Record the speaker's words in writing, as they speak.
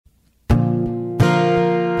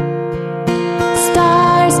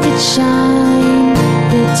shine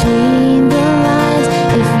between the lines.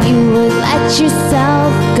 If you would let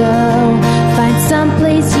yourself go, find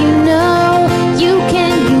someplace you know you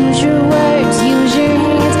can use your words, use your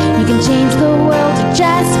hands. You can change the world, you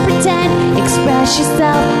just pretend. Express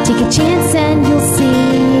yourself, take a chance, and you'll see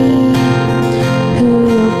who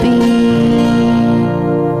you'll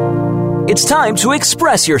be. It's time to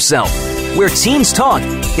express yourself, where teens talk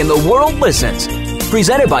and the world listens.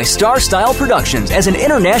 Presented by Star Style Productions as an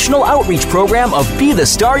international outreach program of Be the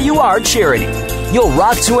Star You Are charity. You'll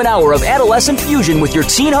rock to an hour of adolescent fusion with your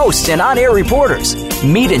teen hosts and on-air reporters.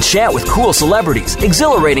 Meet and chat with cool celebrities,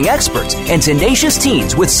 exhilarating experts, and tenacious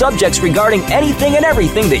teens with subjects regarding anything and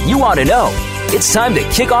everything that you want to know. It's time to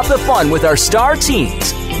kick off the fun with our star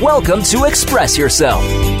teens. Welcome to Express Yourself.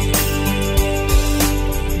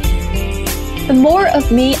 The more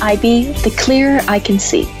of me I be, the clearer I can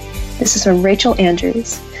see. This is from Rachel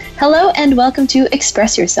Andrews. Hello and welcome to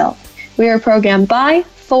Express Yourself. We are a program by,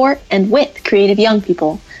 for, and with creative young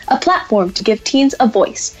people, a platform to give teens a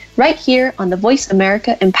voice, right here on the Voice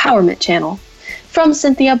America Empowerment Channel. From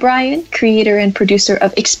Cynthia Bryan, creator and producer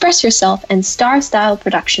of Express Yourself and Star Style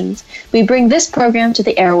Productions, we bring this program to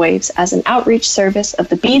the airwaves as an outreach service of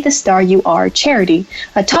the Be the Star You Are charity,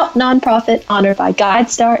 a top nonprofit honored by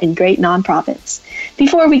GuideStar and great nonprofits.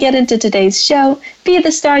 Before we get into today's show, Be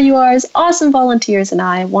the Star You Are's awesome volunteers and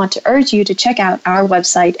I want to urge you to check out our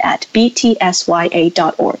website at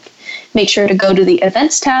btsya.org. Make sure to go to the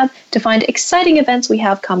Events tab to find exciting events we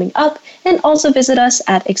have coming up, and also visit us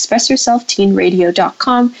at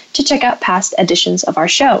expressyourselfteenradio.com to check out past editions of our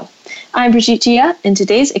show. I'm Brigitte Gia, and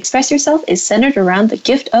today's Express Yourself is centered around the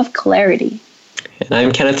gift of clarity. And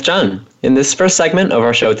I'm Kenneth John. In this first segment of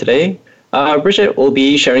our show today, Brigitte will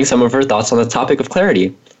be sharing some of her thoughts on the topic of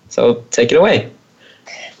clarity. So take it away.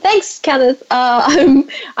 Thanks, Kenneth.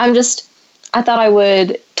 I thought I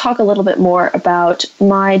would talk a little bit more about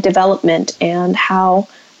my development and how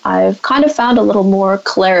I've kind of found a little more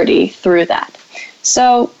clarity through that.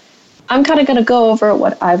 So I'm kind of going to go over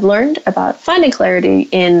what I've learned about finding clarity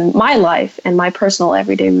in my life and my personal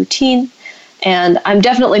everyday routine. And I'm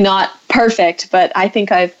definitely not perfect, but I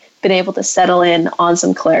think I've been able to settle in on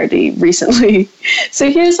some clarity recently.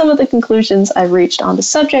 So here's some of the conclusions I've reached on the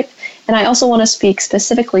subject. And I also want to speak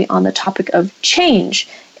specifically on the topic of change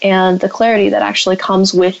and the clarity that actually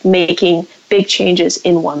comes with making big changes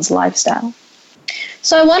in one's lifestyle.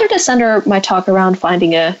 So I wanted to center my talk around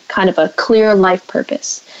finding a kind of a clear life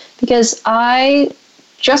purpose, because I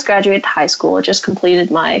just graduated high school, just completed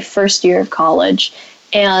my first year of college,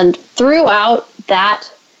 and throughout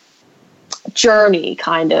that journey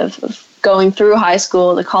kind of going through high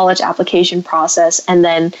school, the college application process, and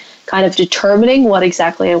then kind of determining what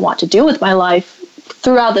exactly I want to do with my life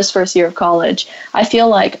throughout this first year of college, I feel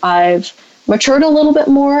like I've matured a little bit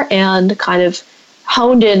more and kind of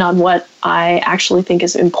honed in on what I actually think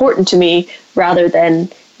is important to me, rather than,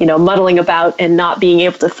 muddling about and not being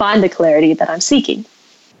able to find the clarity that I'm seeking.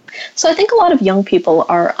 So I think a lot of young people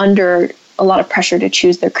are under a lot of pressure to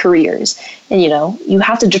choose their careers. And, you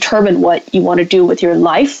have to determine what you want to do with your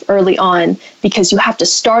life early on, because you have to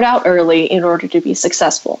start out early in order to be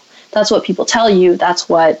successful. That's what people tell you. That's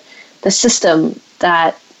what the system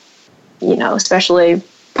that,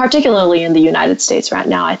 particularly in the United States right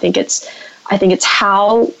now, I think it's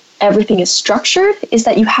how everything is structured, is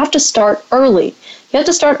that you have to start early. You have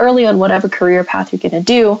to start early on whatever career path you're going to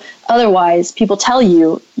do. Otherwise, people tell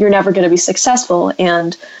you you're never going to be successful.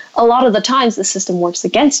 And a lot of the times the system works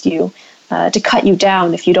against you to cut you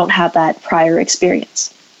down if you don't have that prior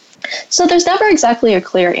experience. So there's never exactly a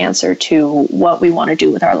clear answer to what we want to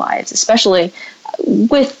do with our lives, especially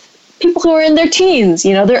with people who are in their teens,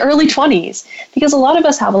 their early 20s, because a lot of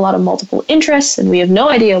us have a lot of multiple interests and we have no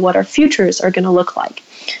idea what our futures are going to look like.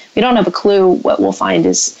 We don't have a clue what we'll find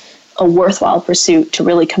is a worthwhile pursuit to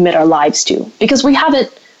really commit our lives to, because we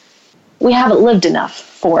haven't lived enough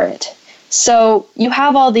for it. So you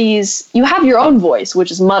have your own voice, which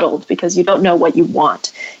is muddled because you don't know what you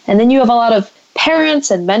want. And then you have a lot of parents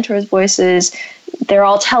and mentors' voices. They're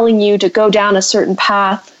all telling you to go down a certain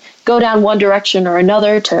path, go down one direction or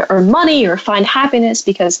another to earn money or find happiness,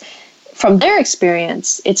 because from their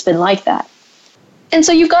experience, it's been like that. And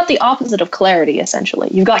so you've got the opposite of clarity, essentially.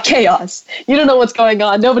 You've got chaos. You don't know what's going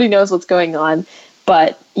on. Nobody knows what's going on,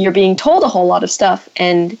 but you're being told a whole lot of stuff,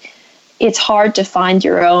 and it's hard to find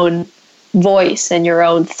your own voice and your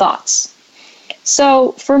own thoughts.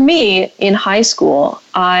 So for me, in high school,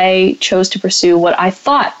 I chose to pursue what I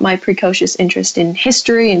thought my precocious interest in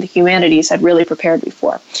history and the humanities had really prepared me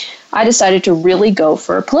for. I decided to really go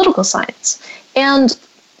for political science. And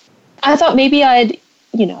I thought maybe I'd,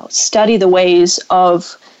 study the ways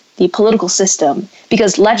of the political system,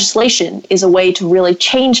 because legislation is a way to really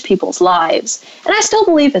change people's lives. And I still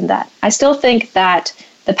believe in that. I still think that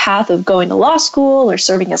the path of going to law school or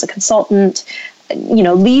serving as a consultant,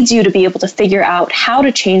 leads you to be able to figure out how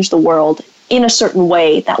to change the world in a certain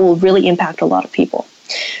way that will really impact a lot of people.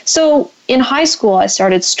 So in high school, I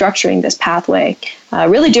started structuring this pathway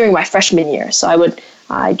really during my freshman year. So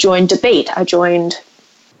I joined debate. I joined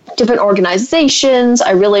different organizations.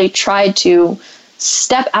 I really tried to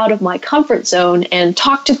step out of my comfort zone and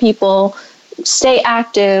talk to people, stay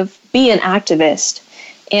active, be an activist.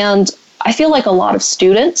 And I feel like a lot of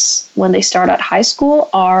students, when they start out high school,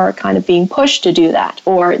 are kind of being pushed to do that,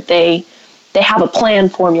 or they have a plan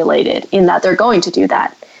formulated in that they're going to do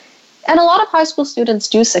that. And a lot of high school students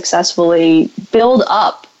do successfully build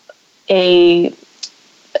up a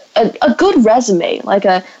good resume, like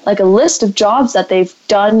a list of jobs that they've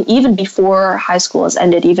done even before high school has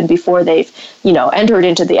ended, even before they've, entered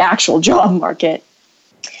into the actual job market.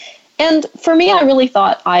 And for me, I really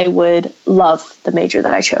thought I would love the major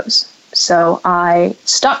that I chose. So I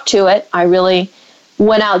stuck to it. I really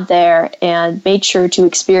went out there and made sure to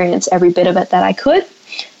experience every bit of it that I could.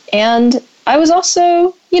 And I was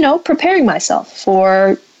also, preparing myself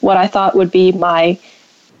for what I thought would be my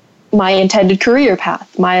intended career path,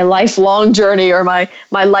 my lifelong journey, or my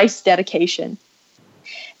life's dedication.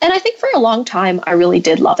 And I think for a long time, I really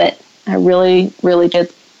did love it. I really, really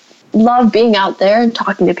did love being out there and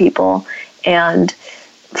talking to people and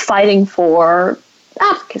fighting for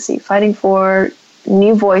advocacy, fighting for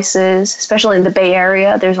new voices, especially in the Bay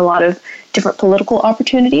Area. There's a lot of different political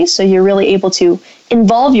opportunities, so you're really able to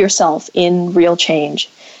involve yourself in real change.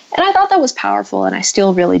 And I thought that was powerful, and I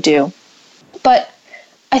still really do. But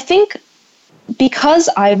I think because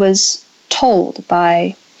I was told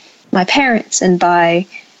by my parents and by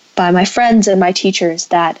my friends and my teachers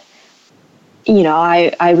that,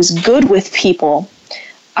 I was good with people,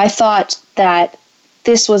 I thought that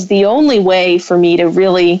this was the only way for me to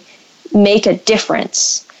really make a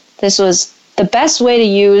difference. This was the best way to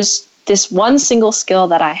use this one single skill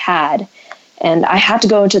that I had, and I had to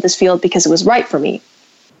go into this field because it was right for me.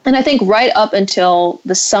 And I think right up until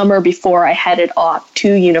the summer before I headed off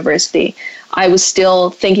to university, I was still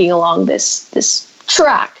thinking along this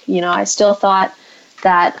track. I still thought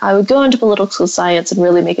that I would go into political science and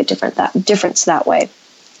really make a difference that way.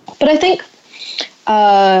 But I think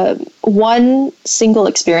one single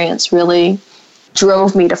experience really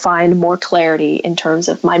drove me to find more clarity in terms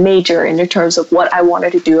of my major and in terms of what I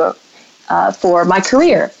wanted to do for my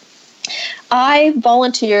career. I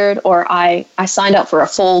volunteered, or I signed up for a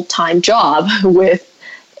full-time job with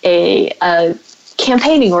a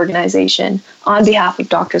campaigning organization on behalf of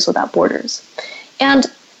Doctors Without Borders. And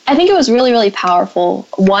I think it was really, really powerful,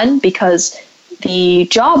 one, because the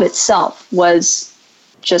job itself was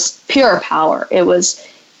just pure power. It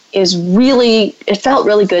felt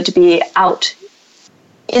really good to be out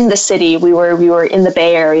in the city. We were in the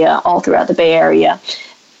Bay Area, all throughout the Bay Area,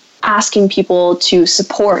 asking people to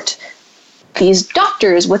support these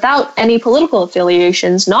doctors without any political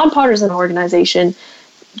affiliations, nonpartisan organization,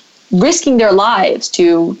 risking their lives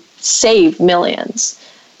to save millions.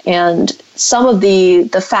 And some of the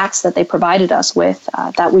facts that they provided us with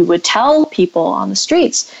that we would tell people on the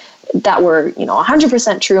streets that were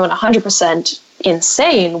 100% true and 100%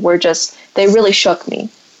 insane they really shook me.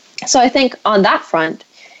 So I think on that front,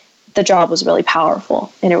 the job was really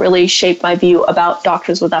powerful, and it really shaped my view about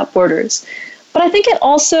Doctors Without Borders. But I think it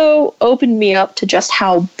also opened me up to just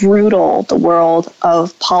how brutal the world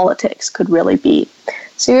of politics could really be.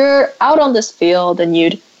 So you're out on this field, and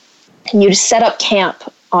you'd set up camp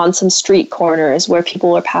on some street corners where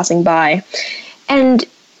people were passing by. And,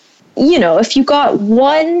 if you got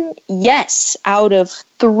one yes out of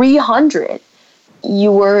 300,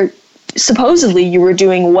 you were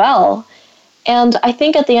doing well. And I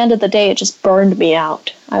think at the end of the day, it just burned me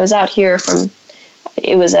out. I was out here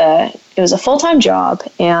it was a full-time job,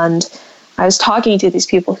 and I was talking to these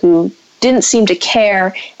people who didn't seem to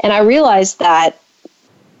care, and I realized that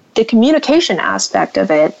the communication aspect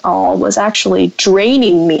of it all was actually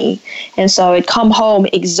draining me. And so I'd come home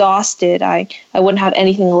exhausted. I wouldn't have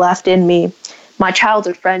anything left in me. My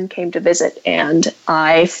childhood friend came to visit, and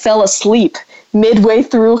I fell asleep midway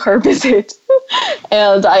through her visit.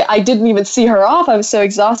 And I didn't even see her off. I was so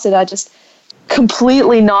exhausted. I just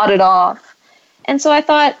completely nodded off. And so I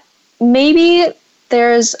thought, maybe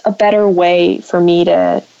there's a better way for me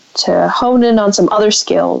to hone in on some other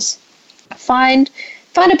skills, find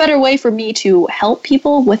a better way for me to help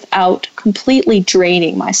people without completely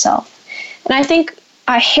draining myself. And I think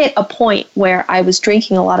I hit a point where I was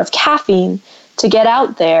drinking a lot of caffeine to get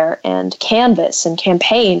out there and canvass and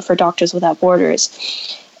campaign for Doctors Without Borders.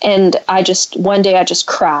 And one day I just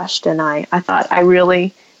crashed, and I thought I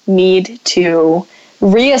really need to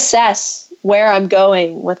reassess where I'm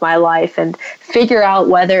going with my life and figure out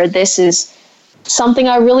whether this is something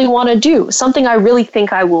I really want to do, something I really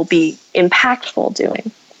think I will be impactful doing.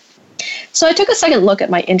 So I took a second look at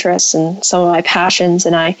my interests and some of my passions,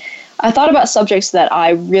 and I thought about subjects that I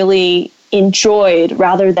really enjoyed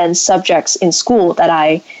rather than subjects in school that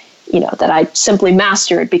I simply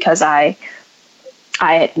mastered because I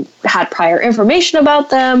had prior information about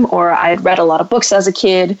them, or I had read a lot of books as a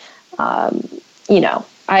kid.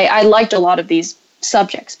 I liked a lot of these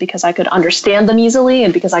subjects because I could understand them easily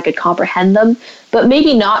and because I could comprehend them, but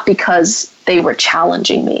maybe not because they were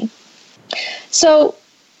challenging me. So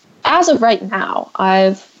as of right now,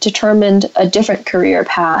 I've determined a different career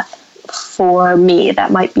path for me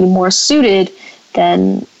that might be more suited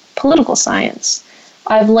than political science.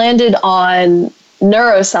 I've landed on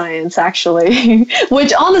neuroscience, actually,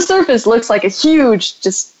 which on the surface looks like a huge,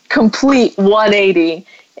 just complete 180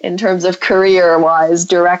 in terms of career-wise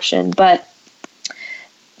direction. But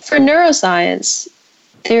for neuroscience,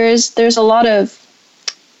 there's a lot of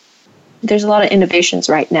innovations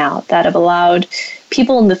right now that have allowed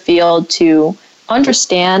people in the field to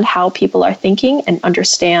understand how people are thinking and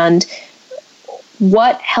understand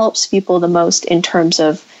what helps people the most in terms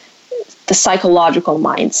of the psychological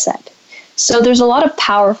mindset. So there's a lot of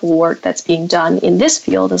powerful work that's being done in this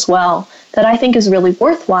field as well that I think is really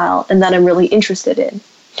worthwhile and that I'm really interested in.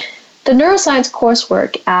 The neuroscience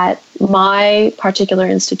coursework at my particular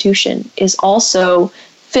institution is also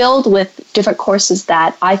filled with different courses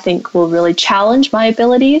that I think will really challenge my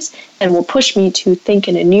abilities and will push me to think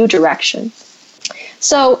in a new direction.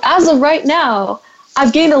 So as of right now,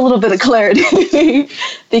 I've gained a little bit of clarity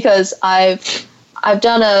because I've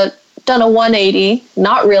done a 180,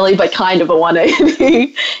 not really, but kind of a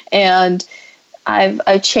 180, and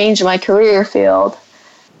I've changed my career field.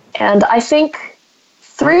 And I think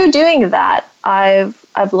through doing that, I've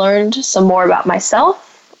learned some more about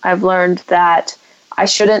myself. I've learned that I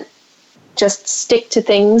shouldn't just stick to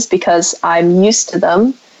things because I'm used to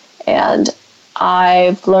them. And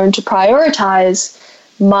I've learned to prioritize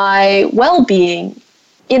my well-being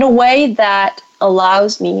in a way that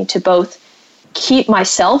allows me to both keep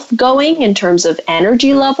myself going in terms of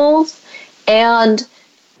energy levels and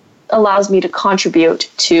allows me to contribute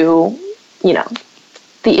to,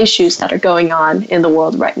 the issues that are going on in the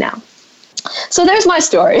world right now. So there's my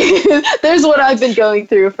story. There's what I've been going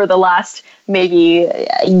through for the last maybe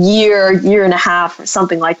a year and a half, or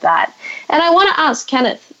something like that. And I want to ask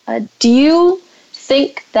Kenneth, do you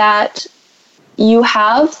think that you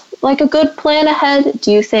have like a good plan ahead?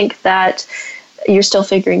 Do you think that you're still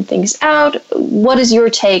figuring things out? What is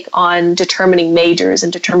your take on determining majors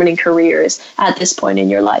and determining careers at this point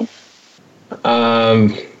in your life?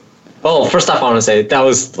 Well, first off, I want to say that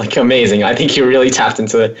was like amazing. I think you really tapped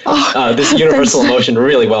into this universal emotion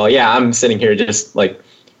really well. Yeah, I'm sitting here just like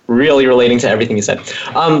really relating to everything you said.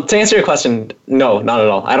 To answer your question, no, not at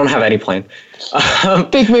all. I don't have any plan.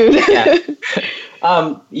 Big mood.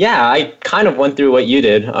 Yeah, I kind of went through what you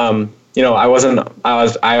did. I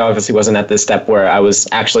obviously wasn't at this step where I was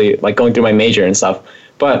actually like going through my major and stuff.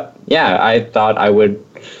 But yeah, I thought I would.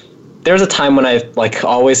 There was a time when I like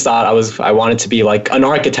always thought I wanted to be like an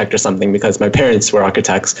architect or something because my parents were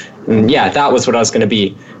architects. And yeah, that was what I was going to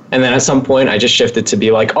be. And then at some point I just shifted to be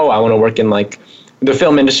like, I want to work in like the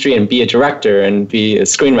film industry and be a director and be a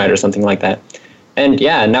screenwriter or something like that. And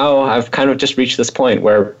yeah, now I've kind of just reached this point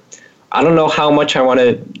where I don't know how much I want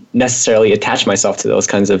to necessarily attach myself to those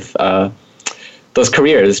kinds of those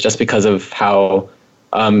careers just because of how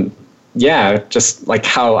just like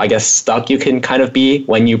how I guess stuck you can kind of be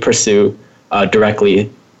when you pursue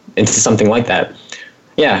directly into something like that.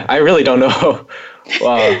 Yeah, I really don't know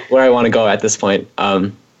where I want to go at this point.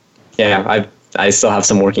 I still have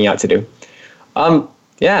some working out to do.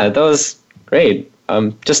 That was great.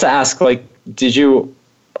 Just to ask, like, did you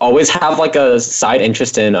always have like a side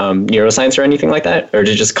interest in neuroscience or anything like that, or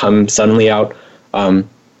did it just come suddenly out,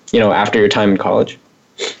 after your time in college?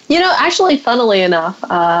 Actually, funnily enough,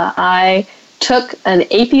 I took an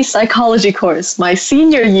AP psychology course my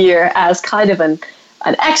senior year as kind of an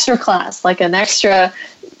extra class, like an extra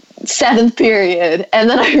 7th period. And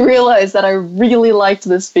then I realized that I really liked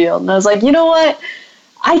this field. And I was like, you know what?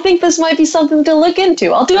 I think this might be something to look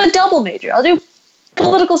into. I'll do a double major. I'll do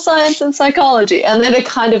political science and psychology. And then it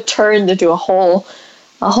kind of turned into a whole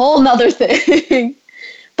nother thing.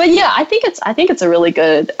 But yeah, I think it's a really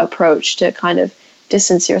good approach to kind of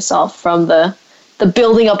distance yourself from the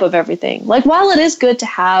building up of everything. Like, while it is good to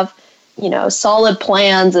have solid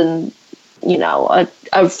plans and,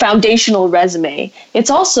 a foundational resume. It's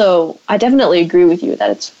also, I definitely agree with you that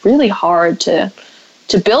it's really hard to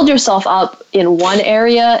build yourself up in one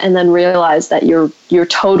area and then realize that you're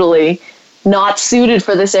totally not suited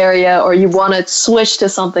for this area, or you want to switch to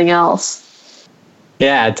something else.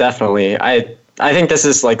 Yeah, definitely. I think this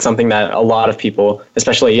is like something that a lot of people,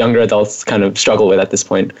 especially younger adults, kind of struggle with at this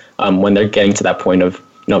point when they're getting to that point of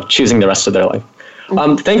choosing the rest of their life.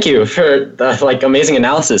 Thank you for the amazing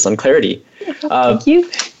analysis on clarity. Thank you.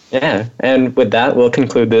 Yeah, and with that, we'll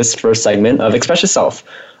conclude this first segment of Express Yourself.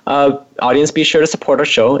 Audience, be sure to support our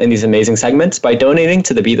show in these amazing segments by donating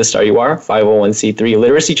to the Be the Star You Are 501c3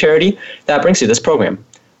 literacy charity that brings you this program.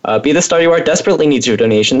 Be the Star You Are desperately needs your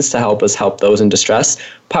donations to help us help those in distress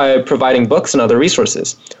by providing books and other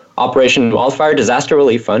resources. Operation Wildfire Disaster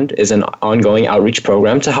Relief Fund is an ongoing outreach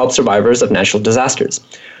program to help survivors of natural disasters.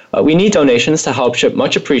 We need donations to help ship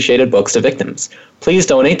much appreciated books to victims. Please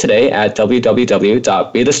donate today at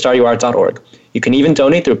www.BeTheStarYouAre.org. You can even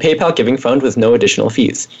donate through PayPal Giving Fund with no additional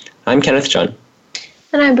fees. I'm Kenneth Chun.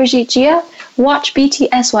 And I'm Brigitte Gia. Watch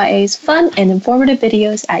BTSYA's fun and informative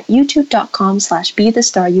videos at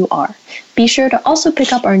youtube.com/BeTheStarYouAre. Be sure to also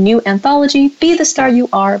pick up our new anthology, Be the Star You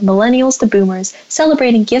Are, Millennials to Boomers,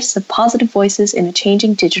 celebrating gifts of positive voices in a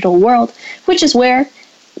changing digital world, which is where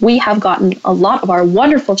we have gotten a lot of our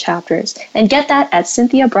wonderful chapters, and get that at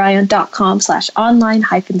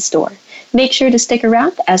cynthiabryan.com/online-store. Make sure to stick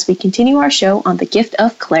around as we continue our show on the gift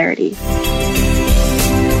of clarity.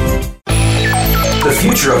 The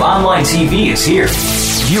future of online TV is here.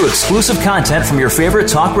 View exclusive content from your favorite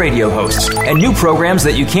talk radio hosts and new programs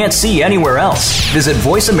that you can't see anywhere else. Visit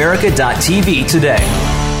voiceamerica.tv today.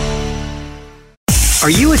 Are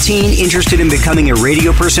you a teen interested in becoming a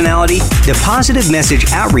radio personality? The Positive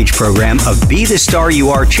Message Outreach Program of Be the Star You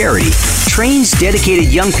Are charity trains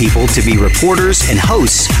dedicated young people to be reporters and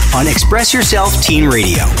hosts on Express Yourself Teen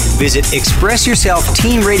Radio. Visit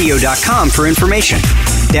expressyourselfteenradio.com for information.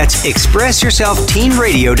 That's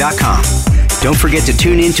expressyourselfteenradio.com. Don't forget to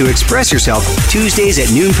tune in to Express Yourself Tuesdays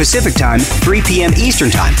at noon Pacific Time, 3 p.m. Eastern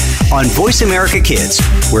Time on Voice America Kids,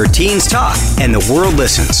 where teens talk and the world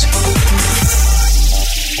listens.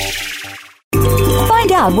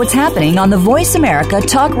 Find out what's happening on the Voice America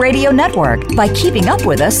Talk Radio Network by keeping up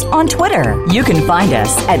with us on Twitter. You can find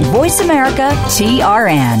us at Voice America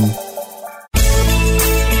TRN.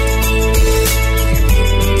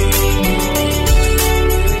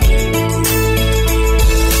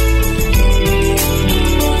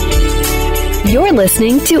 You're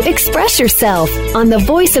listening to Express Yourself on the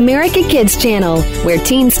Voice America Kids channel, where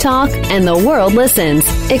teens talk and the world listens.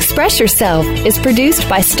 Express Yourself is produced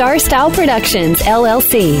by Star Style Productions,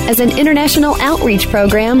 LLC, as an international outreach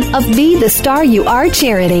program of Be the Star You Are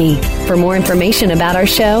charity. For more information about our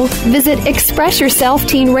show, visit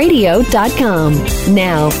expressyourselfteenradio.com.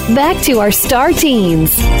 Now, back to our star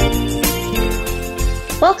teens.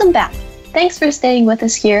 Welcome back. Thanks for staying with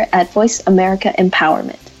us here at Voice America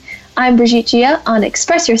Empowerment. I'm Brigitte Gia on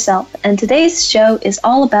Express Yourself, and today's show is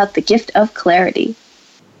all about the gift of clarity.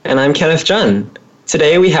 And I'm Kenneth Chun.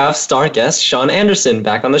 Today we have star guest Sean Anderson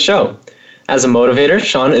back on the show. As a motivator,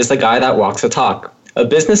 Sean is the guy that walks the talk. A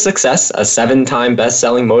business success, a 7-time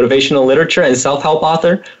best-selling motivational literature and self-help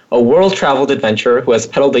author, a world-traveled adventurer who has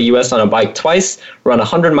pedaled the U.S. on a bike twice, run a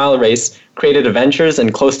 100-mile race, created adventures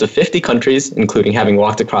in close to 50 countries, including having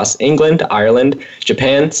walked across England, Ireland,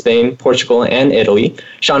 Japan, Spain, Portugal, and Italy.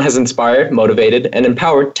 Sean has inspired, motivated, and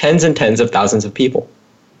empowered tens and tens of thousands of people.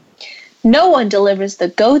 No one delivers the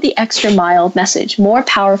Go the Extra Mile message more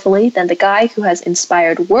powerfully than the guy who has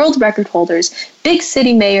inspired world record holders, big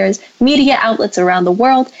city mayors, media outlets around the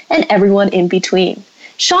world, and everyone in between.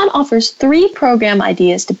 Sean offers 3 program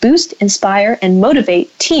ideas to boost, inspire, and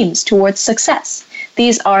motivate teams towards success.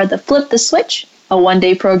 These are the Flip the Switch, a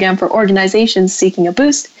 1-day program for organizations seeking a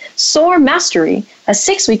boost, Soar Mastery, a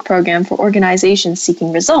 6-week program for organizations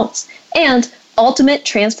seeking results, and Ultimate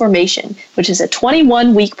Transformation, which is a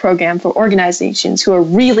 21-week program for organizations who are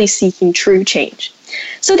really seeking true change.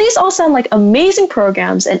 So these all sound like amazing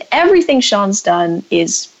programs, and everything Sean's done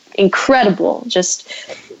is incredible, just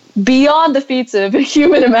beyond the feats of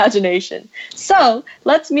human imagination. So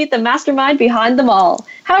let's meet the mastermind behind them all.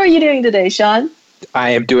 How are you doing today, Sean?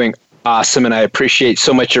 I am doing awesome, and I appreciate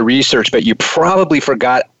so much your research, but you probably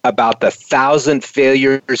forgot about the 1,000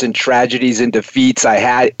 failures and tragedies and defeats I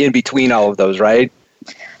had in between all of those, right?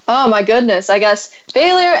 Oh my goodness, I guess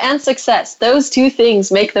failure and success, those 2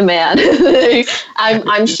 things make the man.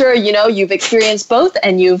 I'm sure, you've experienced both,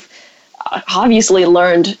 and you've obviously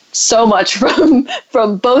learned so much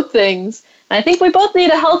from both things. I think we both need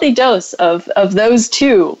a healthy dose of those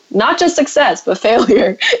two, not just success, but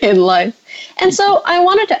failure in life. And so I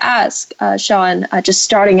wanted to ask, Sean, just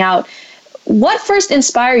starting out, what first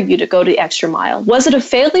inspired you to go the extra mile? Was it a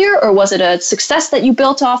failure or was it a success that you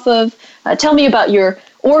built off of? Tell me about your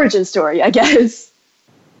origin story, I guess.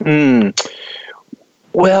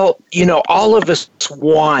 Well, all of us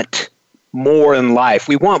want more in life.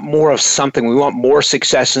 We want more of something. We want more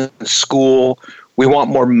success in school. We want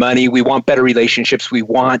more money. We want better relationships. We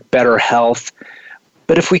want better health.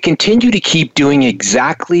 But if we continue to keep doing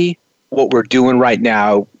exactly what we're doing right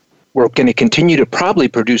now, we're going to continue to probably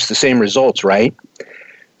produce the same results, right?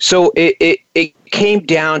 So it came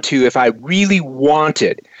down to, if I really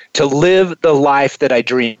wanted to live the life that I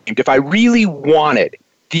dreamed, if I really wanted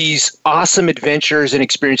these awesome adventures and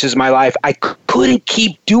experiences in my life, I couldn't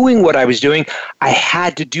keep doing what I was doing. I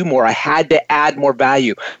had to do more. I had to add more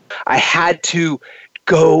value. I had to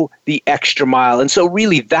go the extra mile. And so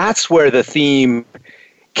really that's where the theme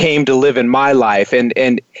came to live in my life. And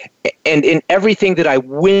in everything that I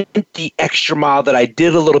went the extra mile, that I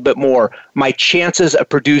did a little bit more, my chances of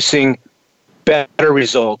producing better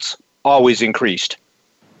results always increased.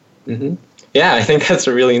 Mm-hmm. Yeah, I think that's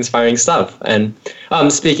really inspiring stuff. And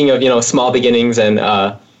speaking of, small beginnings and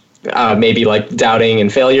maybe like doubting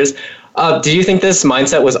and failures, do you think this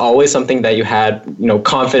mindset was always something that you had,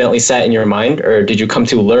 confidently set in your mind, or did you come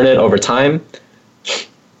to learn it over time?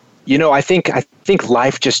 I think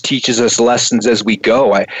life just teaches us lessons as we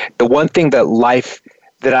go. The one thing that life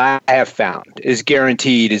that I have found is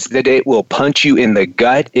guaranteed is that it will punch you in the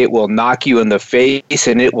gut, it will knock you in the face,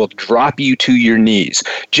 and it will drop you to your knees.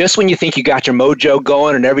 Just when you think you got your mojo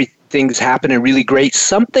going and everything's happening really great,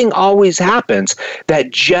 something always happens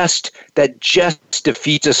that just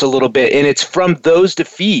defeats us a little bit. And it's from those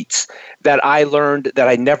defeats that I learned that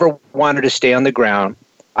I never wanted to stay on the ground.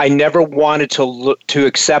 I never wanted to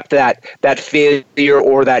accept that failure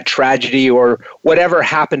or that tragedy or whatever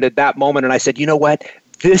happened at that moment. And I said, you know what?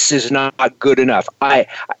 This is not good enough. I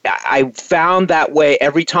found that way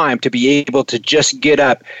every time to be able to just get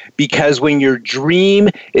up, because when your dream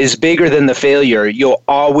is bigger than the failure, you'll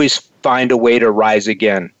always find a way to rise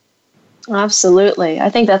again. Absolutely.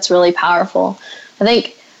 I think that's really powerful. I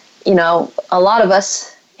think, a lot of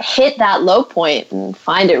us hit that low point and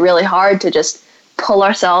find it really hard to just pull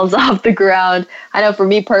ourselves off the ground. I know for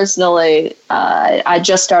me personally, I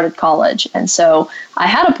just started college. And so I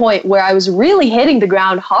had a point where I was really hitting the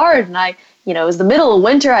ground hard, and it was the middle of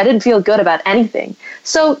winter. I didn't feel good about anything.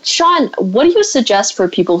 So Sean, what do you suggest for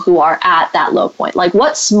people who are at that low point? Like,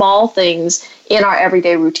 what small things in our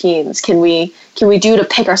everyday routines can we do to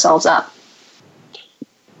pick ourselves up?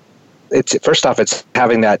 First off, it's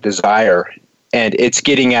having that desire, and it's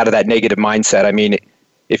getting out of that negative mindset. I mean,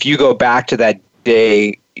 if you go back to that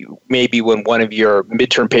day, maybe when one of your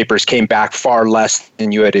midterm papers came back far less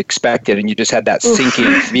than you had expected, and you just had that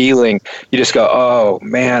sinking feeling, you just go, oh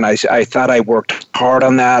man, I thought I worked hard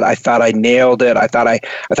on that. I thought I nailed it. I thought I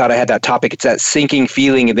had that topic. It's that sinking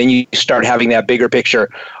feeling. And then you start having that bigger picture.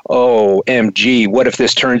 Oh, MG, what if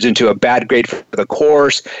this turns into a bad grade for the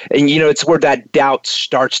course? And it's where that doubt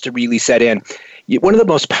starts to really set in. One of the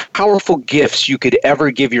most powerful gifts you could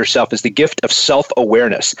ever give yourself is the gift of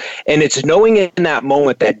self-awareness. And it's knowing in that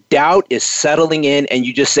moment that doubt is settling in, and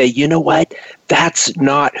you just say, you know what? That's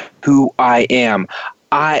not who I am.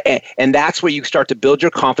 And that's where you start to build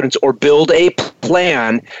your confidence or build a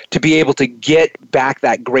plan to be able to get back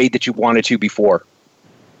that grade that you wanted to before.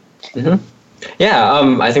 Mm-hmm.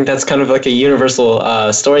 Yeah, I think that's kind of like a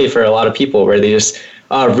universal story for a lot of people, where they just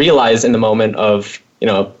realize in the moment of,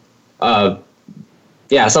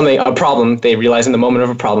 a problem, they realize in the moment of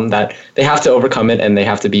a problem that they have to overcome it and they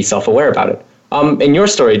have to be self-aware about it. In your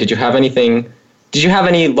story, did you have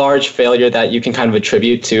any large failure that you can kind of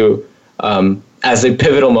attribute to as a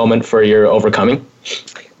pivotal moment for your overcoming?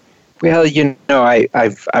 Well,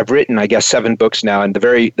 I've written, I guess, 7 books now, and the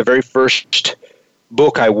very first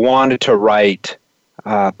book I wanted to write,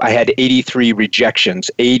 I had 83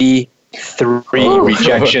 rejections, 83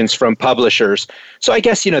 rejections from publishers. So I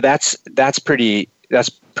guess that's pretty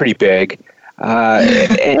big,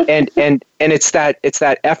 and it's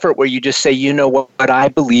that effort where you just say, you know what, I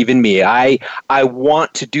believe in me. I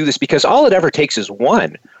want to do this, because all it ever takes is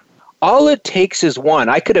one. All it takes is one.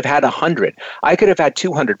 I could have had 100. I could have had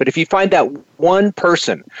 200. But if you find that one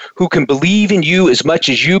person who can believe in you as much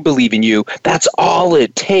as you believe in you, that's all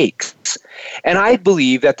it takes. And I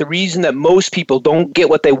believe that the reason that most people don't get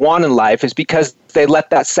what they want in life is because they let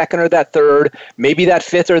that second or that third, maybe that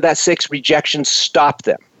fifth or that sixth rejection stop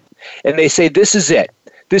them. And they say, this is it.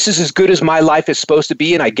 this is as good as my life is supposed to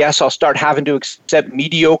be, and I guess I'll start having to accept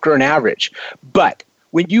mediocre and average. But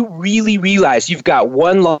when you really realize you've got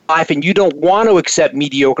one life and you don't want to accept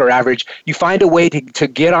mediocre or average, you find a way to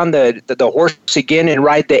get on the horse again and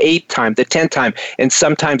ride the 8th time, the 10th time, and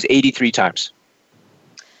sometimes 83 times.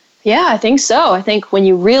 Yeah, I think so. I think when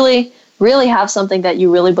you really, really have something that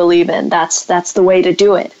you really believe in, that's the way to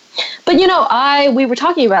do it. But we were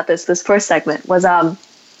talking about this first segment was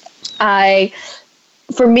I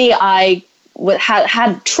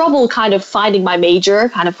had trouble kind of finding my major,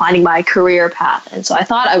 kind of finding my career path. And so I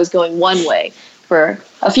thought I was going one way. For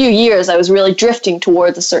a few years, I was really drifting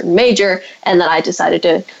towards a certain major, and then I decided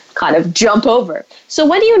to kind of jump over. So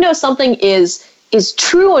when do you know something is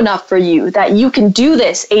true enough for you that you can do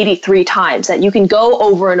this 83 times, that you can go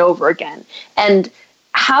over and over again? And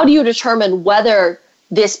how do you determine whether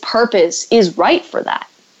this purpose is right for that?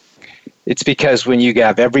 It's because when you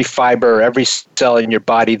have every fiber, every cell in your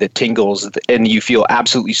body that tingles, and you feel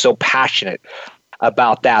absolutely so passionate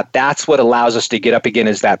about that, that's what allows us to get up again,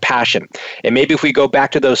 is that passion. And maybe if we go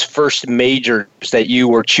back to those first majors that you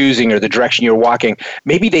were choosing or the direction you were walking,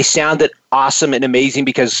 maybe they sounded awesome and amazing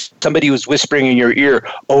because somebody was whispering in your ear,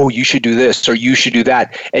 oh, you should do this or you should do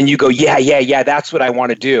that. And you go, yeah, that's what I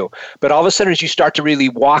want to do. But all of a sudden, as you start to really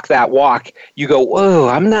walk that walk, you go, whoa,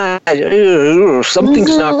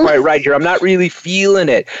 something's not quite right here. I'm not really feeling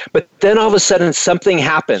it. But then all of a sudden something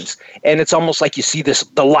happens and it's almost like you see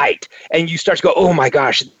the light and you start to go, oh my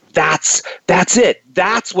gosh, that's it.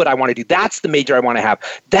 That's what I want to do. That's the major I want to have.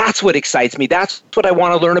 That's what excites me. That's what I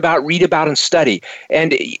want to learn about, read about, and study.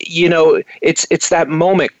 And, it's that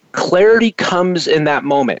moment. Clarity comes in that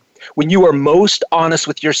moment when you are most honest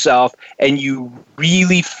with yourself and you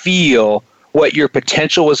really feel what your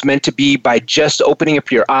potential was meant to be by just opening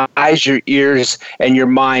up your eyes, your ears, and your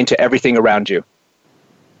mind to everything around you.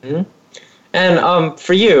 Mm-hmm. And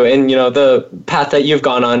for you, and the path that you've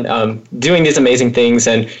gone on, doing these amazing things,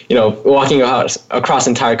 and walking across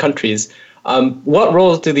entire countries, what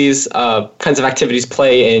role do these kinds of activities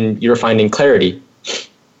play in your finding clarity?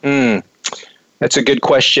 That's a good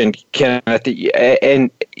question, Kenneth.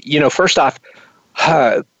 And first off,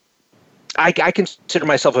 I consider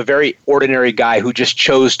myself a very ordinary guy who just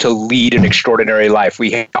chose to lead an extraordinary life.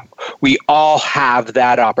 We all have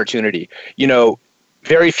that opportunity.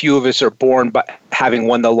 Very few of us are born by having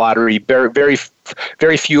won the lottery. Very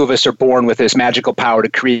few of us are born with this magical power to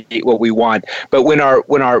create what we want. But when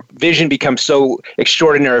our vision becomes so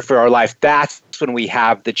extraordinary for our life, that's when we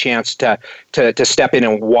have the chance to step in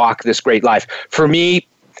and walk this great life. For me,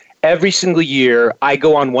 every single year, I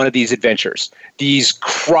go on one of these adventures, these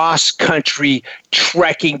cross-country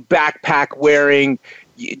trekking, backpack-wearing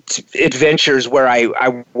adventures where I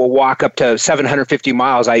will walk up to 750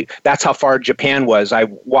 miles. That's how far Japan was. I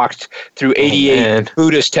walked through 88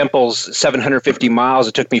 Buddhist temples, 750 miles.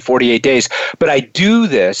 It took me 48 days. But I do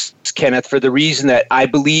this, Kenneth, for the reason that I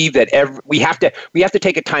believe that we have to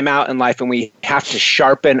take a time out in life and we have to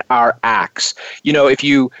sharpen our axe. If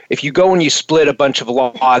you go and you split a bunch of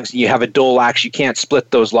logs and you have a dull axe, you can't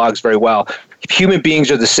split those logs very well. Human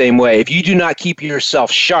beings are the same way. If you do not keep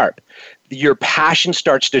yourself sharp, your passion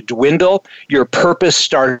starts to dwindle, your purpose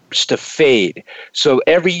starts to fade. So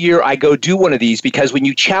every year I go do one of these because when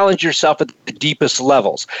you challenge yourself at the deepest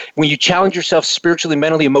levels, when you challenge yourself spiritually,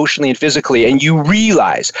 mentally, emotionally, and physically, and you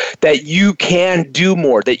realize that you can do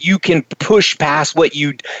more, that you can push past what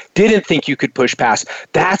you didn't think you could push past,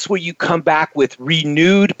 that's where you come back with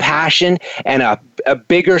renewed passion and a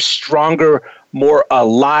bigger, stronger, more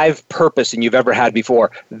alive purpose than you've ever had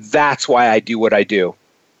before. That's why I do what I do.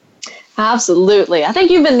 Absolutely. I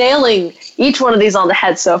think you've been nailing each one of these on the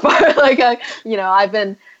head so far. I've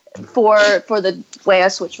been for the way I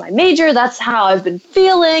switched my major, that's how I've been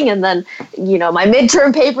feeling. And then, my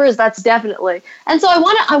midterm papers, that's definitely. And so I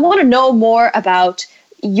want to know more about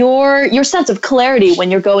your sense of clarity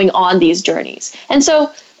when you're going on these journeys. And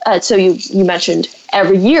so you mentioned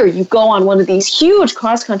every year you go on one of these huge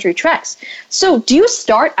cross-country treks. So do you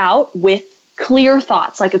start out with clear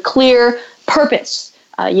thoughts, like a clear purpose?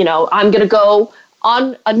 I'm going to go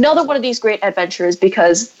on another one of these great adventures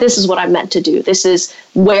because this is what I'm meant to do. This is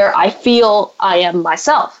where I feel I am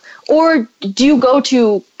myself. Or do you go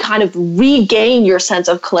to kind of regain your sense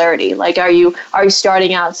of clarity? Like, are you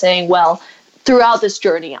starting out saying, well, throughout this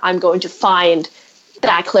journey, I'm going to find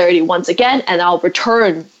that clarity once again, and I'll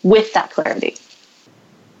return with that clarity?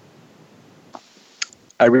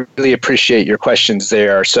 I really appreciate your questions. They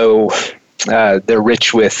are so they're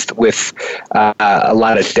rich with a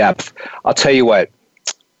lot of depth. I'll tell you what,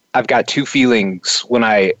 I've got two feelings when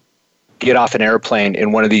I get off an airplane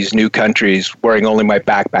in one of these new countries wearing only my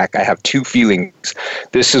backpack, I have two feelings.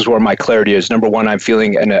 This is where my clarity is. Number one, I'm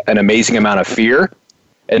feeling an amazing amount of fear.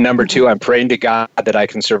 And number two, I'm praying to God that I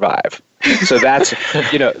can survive. So that's,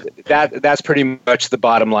 that's pretty much the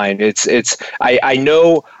bottom line. I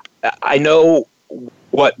know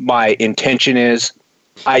what my intention is.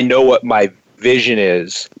 I know what my vision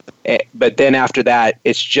is. But then after that,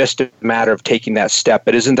 it's just a matter of taking that step.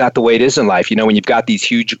 But isn't that the way it is in life? When you've got these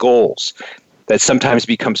huge goals that sometimes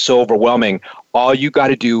become so overwhelming, all you got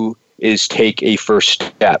to do is take a first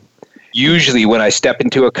step. Usually when I step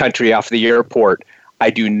into a country off the airport,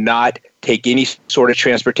 I do not take any sort of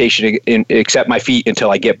transportation except my feet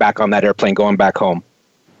until I get back on that airplane going back home.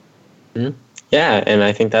 Mm-hmm. Yeah, and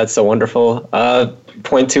I think that's a wonderful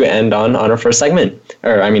point to end on our first segment,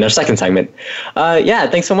 our second segment.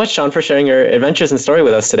 Thanks so much, Sean, for sharing your adventures and story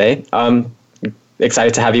with us today.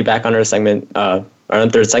 Excited to have you back on our segment, our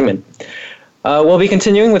third segment. We'll be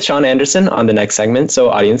continuing with Sean Anderson on the next segment,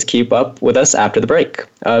 so audience, keep up with us after the break.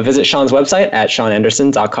 Visit Sean's website at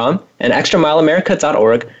seananderson.com and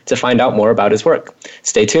extramileamerica.org to find out more about his work.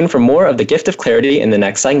 Stay tuned for more of The Gift of Clarity in the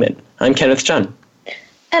next segment. I'm Kenneth Chun.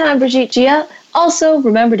 And I'm Brigitte Gia. Also,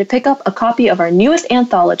 remember to pick up a copy of our newest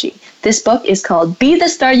anthology. This book is called Be the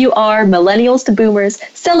Star You Are, Millennials to Boomers,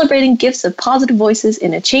 Celebrating Gifts of Positive Voices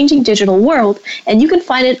in a Changing Digital World, and you can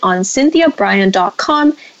find it on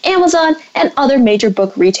CynthiaBryan.com, Amazon, and other major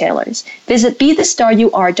book retailers. Visit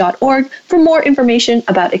BeTheStarYouAre.org for more information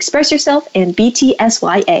about Express Yourself and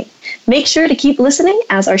BTSYA. Make sure to keep listening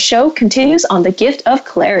as our show continues on The Gift of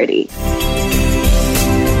Clarity.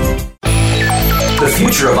 The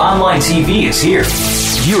future of online TV is here.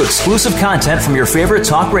 View exclusive content from your favorite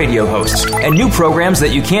talk radio hosts and new programs that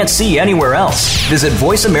you can't see anywhere else. Visit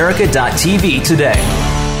voiceamerica.tv today.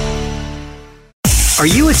 Are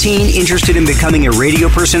you a teen interested in becoming a radio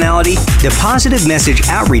personality? The Positive Message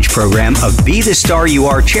Outreach Program of Be the Star You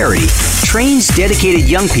Are charity trains dedicated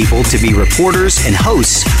young people to be reporters and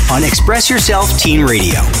hosts on Express Yourself Teen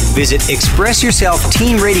Radio. Visit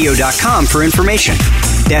expressyourselfteenradio.com for information.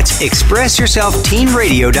 That's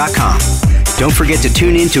expressyourselfteenradio.com. Don't forget to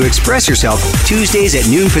tune in to Express Yourself Tuesdays at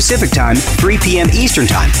noon Pacific Time, 3 p.m. Eastern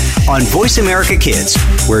Time on Voice America Kids,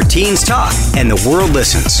 where teens talk and the world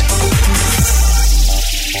listens.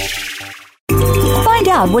 Find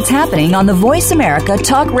out what's happening on the Voice America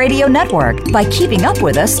Talk Radio Network by keeping up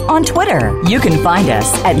with us on Twitter. You can find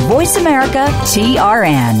us at Voice America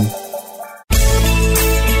TRN.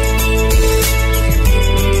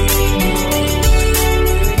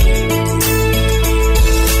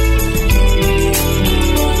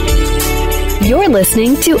 You're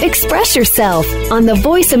listening to Express Yourself on the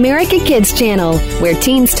Voice America Kids channel, where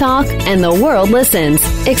teens talk and the world listens.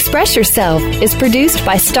 Express Yourself is produced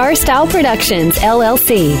by Star Style Productions,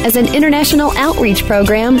 LLC, as an international outreach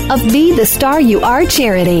program of Be the Star You Are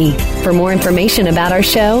charity. For more information about our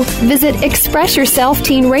show, visit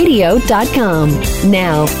expressyourselfteenradio.com.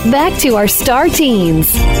 Now, back to our Star Teens.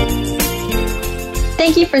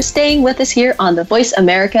 Thank you for staying with us here on the Voice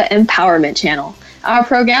America Empowerment Channel. Our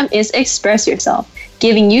program is Express Yourself,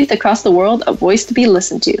 giving youth across the world a voice to be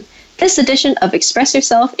listened to. This edition of Express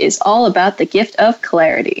Yourself is all about the gift of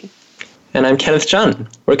clarity. And I'm Kenneth Chun.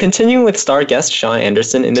 We're continuing with star guest Sean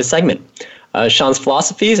Anderson in this segment. Sean's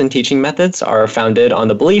philosophies and teaching methods are founded on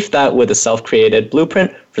the belief that with a self-created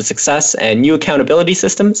blueprint for success and new accountability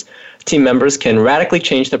systems, team members can radically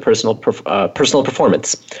change their personal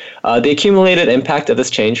performance. The accumulated impact of this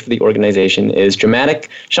change for the organization is dramatic.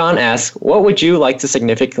 Sean asks, what would you like to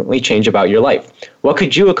significantly change about your life? What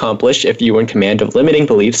could you accomplish if you were in command of limiting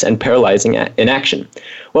beliefs and paralyzing inaction?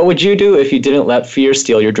 What would you do if you didn't let fear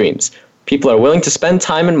steal your dreams? People are willing to spend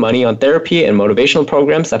time and money on therapy and motivational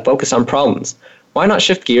programs that focus on problems. Why not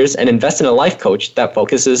shift gears and invest in a life coach that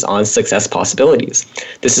focuses on success possibilities?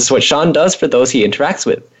 This is what Sean does for those he interacts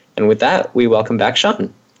with. And with that, we welcome back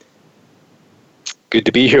Sean. Good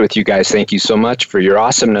to be here with you guys. Thank you so much for your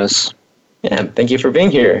awesomeness. Yeah, thank you for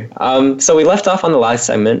being here. So we left off on the last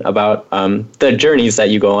segment about the journeys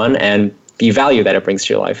that you go on and the value that it brings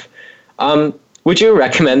to your life. Would you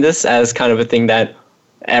recommend this as kind of a thing that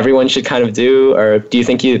everyone should kind of do, or do you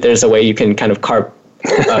think there's a way you can kind of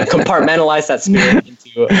compartmentalize that spirit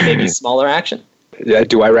into maybe smaller action?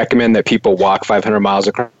 Do I recommend that people walk 500 miles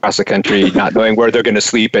across the country, not knowing where they're going to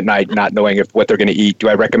sleep at night, not knowing what they're going to eat? Do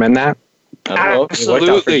I recommend that?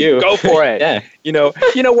 Absolutely. Go for it. Yeah. You know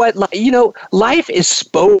what? Life is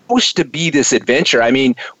supposed to be this adventure. I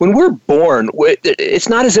mean, when we're born, it's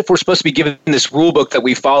not as if we're supposed to be given this rule book that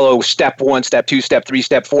we follow step 1, step 2, step 3,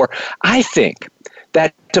 step 4. I think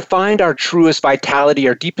that to find our truest vitality,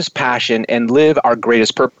 our deepest passion, and live our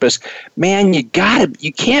greatest purpose, man, you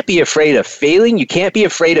can't be afraid of failing. You can't be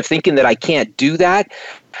afraid of thinking that I can't do that.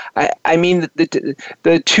 I mean,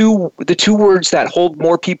 the two words that hold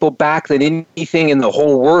more people back than anything in the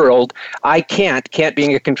whole world, I can't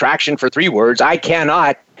being a contraction for three words, I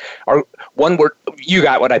cannot, or one word, you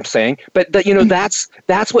got what I'm saying. But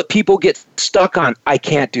that's what people get stuck on. I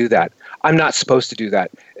can't do that. I'm not supposed to do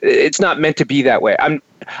that. It's not meant to be that way.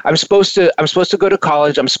 I'm supposed to go to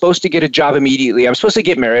college. I'm supposed to get a job immediately. I'm supposed to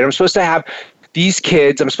get married. I'm supposed to have these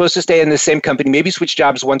kids. I'm supposed to stay in the same company, maybe switch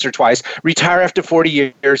jobs once or twice, retire after 40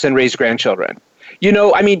 years, and raise grandchildren.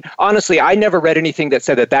 I mean, honestly, I never read anything that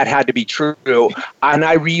said that had to be true. And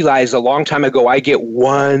I realized a long time ago, I get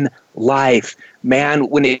one life. Man,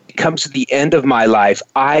 when it comes to the end of my life,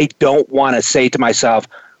 I don't want to say to myself,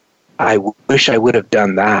 I wish I would have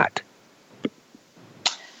done that.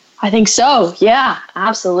 I think so. Yeah,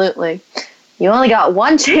 absolutely. You only got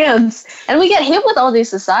one chance. And we get hit with all these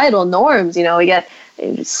societal norms. We get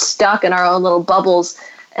stuck in our own little bubbles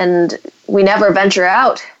and we never venture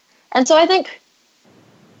out. And so I think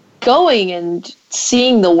going and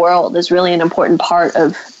seeing the world is really an important part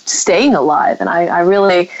of staying alive. And I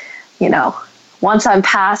really, once I'm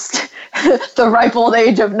past the ripe old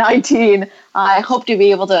age of 19, I hope to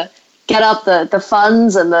be able to get up the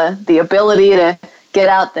funds and the ability to get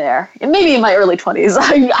out there. And maybe in my early 20s,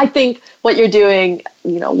 I think what you're doing,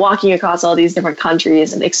 walking across all these different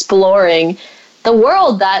countries and exploring the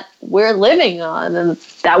world that we're living on and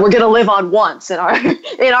that we're going to live on once in our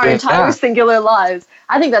entire singular lives.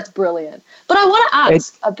 I think that's brilliant. But I want to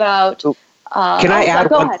ask about... Can I add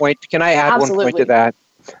one point? Can I add Absolutely. 1 point to that?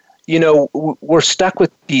 We're stuck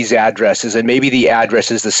with these addresses, and maybe the address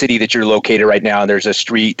is the city that you're located right now, and there's a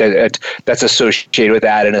street that's associated with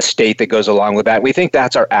that and a state that goes along with that. We think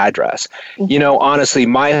that's our address. Mm-hmm. Honestly,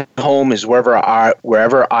 my home is wherever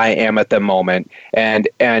I am at the moment, and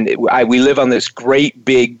we live on this great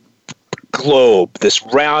big globe, this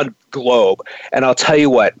round globe. And I'll tell you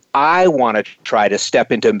what, I want to try to step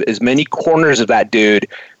into as many corners of that dude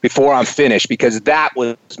before I'm finished, because that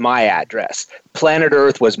was my address. Planet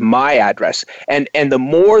Earth was my address. And the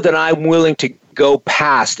more that I'm willing to go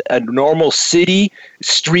past a normal city,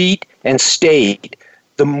 street, and state,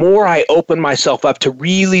 the more I open myself up to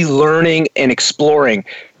really learning and exploring.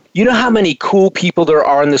 You know how many cool people there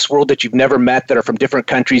are in this world that you've never met, that are from different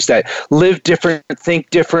countries, that live different, think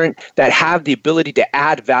different, that have the ability to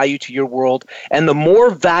add value to your world. And the more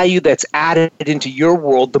value that's added into your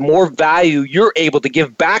world, the more value you're able to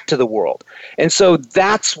give back to the world. And so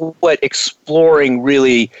that's what exploring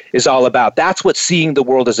really is all about. That's what seeing the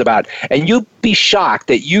world is about. And you'll be shocked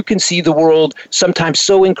that you can see the world sometimes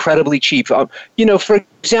so incredibly cheap. For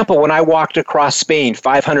example, when I walked across Spain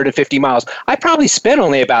 550 miles, I probably spent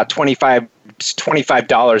only about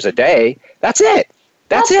 $25 a day. That's it.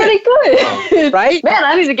 That's pretty good. Right? Man,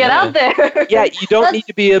 I need to get out there. Yeah, you don't need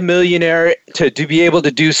to be a millionaire to be able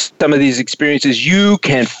to do some of these experiences. You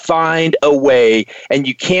can find a way, and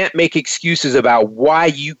you can't make excuses about why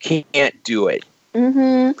you can't do it.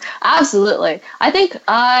 Mm-hmm. Absolutely. I think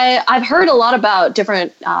I've heard a lot about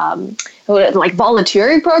different like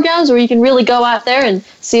volunteering programs where you can really go out there and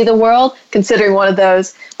see the world, considering one of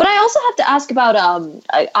those. But I also have to ask about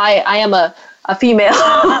I am a female,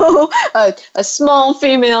 a small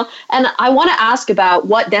female, and I want to ask about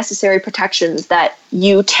what necessary protections that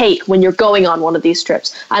you take when you're going on one of these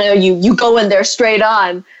trips. I know you go in there straight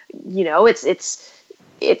on.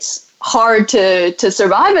 It's hard to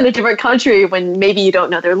survive in a different country when maybe you don't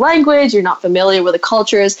know their language, you're not familiar with the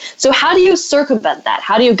cultures. So how do you circumvent that?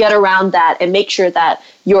 How do you get around that and make sure that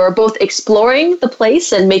you're both exploring the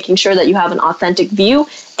place and making sure that you have an authentic view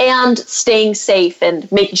and staying safe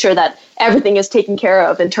and making sure that everything is taken care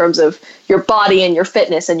of in terms of your body and your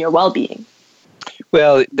fitness and your well-being?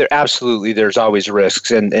 Well, there's always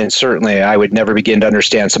risks, and certainly I would never begin to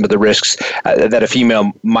understand some of the risks that a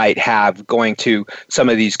female might have going to some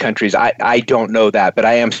of these countries. I don't know that, but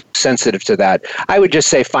I am sensitive to that. I would just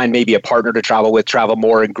say find maybe a partner to travel with, travel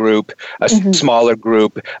more in group, a smaller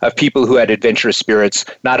group of people who had adventurous spirits,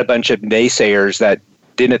 not a bunch of naysayers that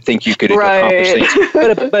didn't think you could accomplish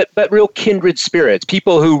things, but real kindred spirits,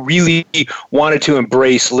 people who really wanted to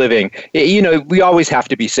embrace living. We always have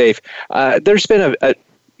to be safe. There's been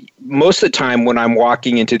most of the time when I'm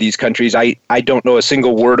walking into these countries, I don't know a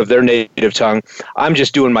single word of their native tongue. I'm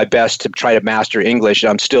just doing my best to try to master English.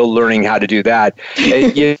 I'm still learning how to do that.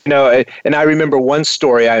 And I remember one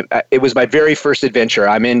story. It was my very first adventure.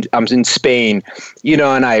 I'm in Spain,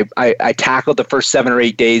 and I tackled the first 7 or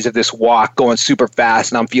 8 days of this walk going super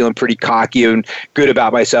fast, and I'm feeling pretty cocky and good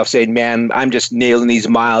about myself, saying, man, I'm just nailing these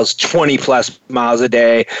miles, 20 plus miles a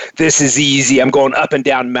day. This is easy. I'm going up and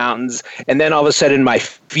down mountains. And then all of a sudden my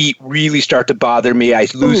feet really start to bother me. I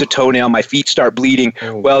lose a toenail. My feet start bleeding.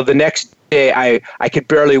 Well, the next day I could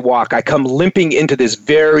barely walk. I come limping into this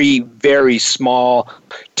very, very small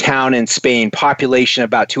town in Spain, population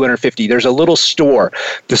about 250. There's a little store.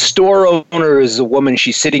 The store owner is a woman.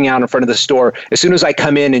 She's sitting out in front of the store. As soon as I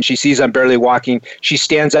come in and she sees I'm barely walking, she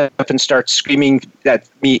stands up and starts screaming at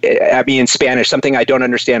me in Spanish, something I don't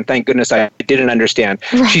understand. Thank goodness I didn't understand.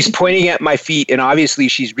 Right. She's pointing at my feet, and obviously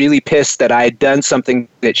she's really pissed that I had done something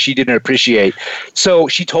that she didn't appreciate. So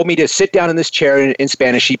she told me to sit down in this chair in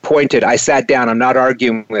Spanish. She pointed. I sat down. I'm not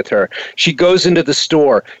arguing with her. She goes into the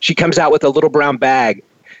store. She comes out with a little brown bag.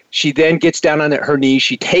 She then gets down on her knees.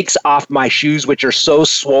 She takes off my shoes, which are so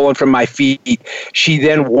swollen from my feet. She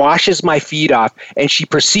then washes my feet off, and she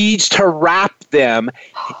proceeds to wrap them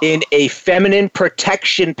in a feminine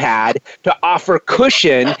protection pad to offer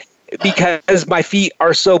cushion because my feet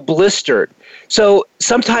are so blistered. So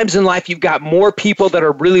sometimes in life, you've got more people that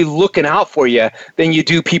are really looking out for you than you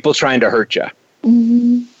do people trying to hurt you.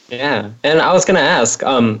 Mm-hmm. Yeah. And I was going to ask,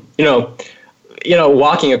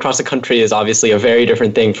 walking across the country is obviously a very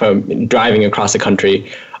different thing from driving across the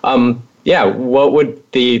country. What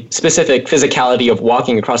would the specific physicality of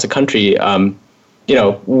walking across the country,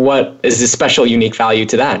 what is the special, unique value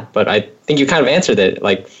to that? But I think you kind of answered it,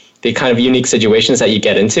 like the kind of unique situations that you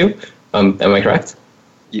get into. Am I correct?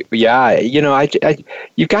 Yeah,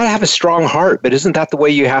 you've got to have a strong heart, but isn't that the way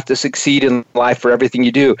you have to succeed in life for everything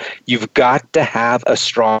you do? You've got to have a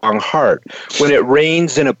strong heart. When it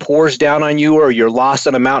rains and it pours down on you, or you're lost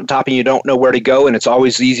on a mountaintop and you don't know where to go, and it's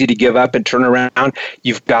always easy to give up and turn around,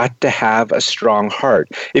 you've got to have a strong heart.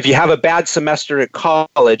 If you have a bad semester at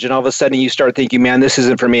college and all of a sudden you start thinking, man, this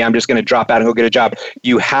isn't for me, I'm just going to drop out and go get a job,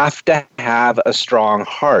 you have to have a strong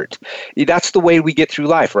heart. That's the way we get through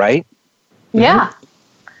life, right? Yeah. Mm-hmm.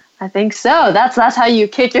 I think so. That's how you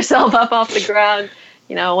kick yourself up off the ground.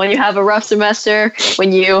 When you have a rough semester,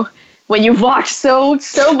 when you've walked so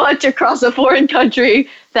much across a foreign country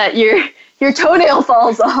that your toenail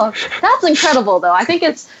falls off. That's incredible, though. I think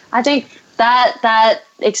that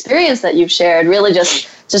experience that you've shared really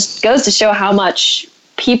just goes to show how much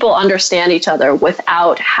people understand each other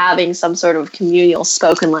without having some sort of communal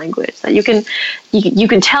spoken language that you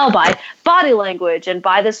can tell by body language and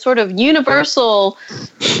by this sort of universal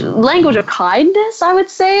language of kindness, I would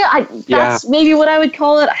say. That's maybe what I would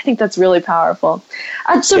call it. I think that's really powerful.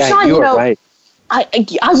 Sean, right. I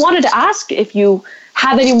wanted to ask if you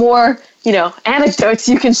have any more, anecdotes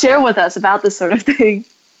you can share with us about this sort of thing.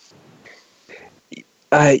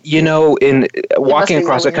 In walking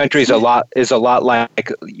across the country is a lot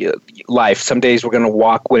like life. Some days we're going to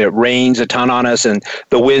walk when it rains a ton on us and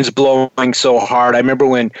the wind's blowing so hard. I remember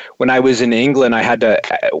when I was in England, I had to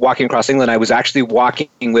walking across England. I was actually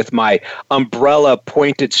walking with my umbrella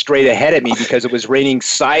pointed straight ahead at me because it was raining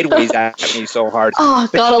sideways at me so hard. Oh,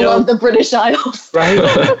 gotta love the British Isles.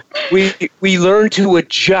 Right? we learn to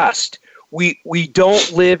adjust. We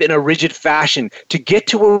don't live in a rigid fashion. To get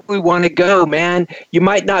to where we want to go, man, you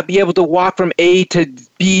might not be able to walk from A to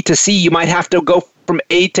B to C. You might have to go from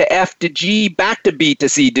A to F to G, back to B to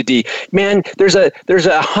C to D. Man, there's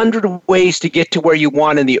 100 ways to get to where you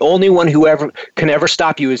want, and the only one who can ever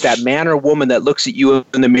stop you is that man or woman that looks at you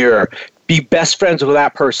in the mirror. Be best friends with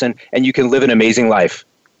that person, and you can live an amazing life.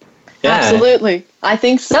 Yeah. Absolutely. I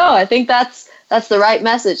think so. I think that's the right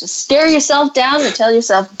message. Just stare yourself down and tell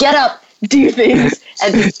yourself, get up, do things,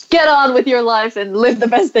 and get on with your life and live the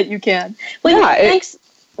best that you can. Well, thanks.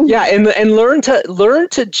 And learn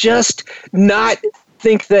to just not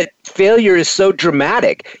think that failure is so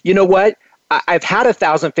dramatic. You know what? I've had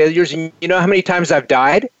 1,000 failures, and you know how many times I've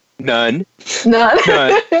died? None. None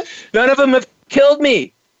of them have killed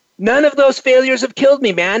me. None of those failures have killed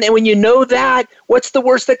me, man. And when you know that, what's the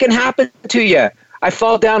worst that can happen to you? I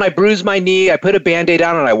fall down, I bruise my knee, I put a Band-Aid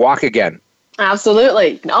on, and I walk again. Absolutely.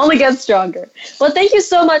 You can only get stronger. Well, thank you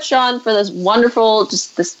so much, Sean, for this wonderful,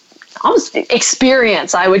 just this almost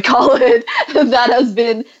experience, I would call it, that has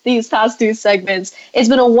been these past 2 segments. It's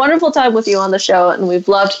been a wonderful time with you on the show, and we've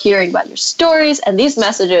loved hearing about your stories, and these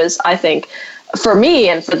messages, I think, for me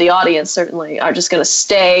and for the audience certainly, are just going to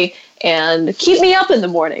stay and keep me up in the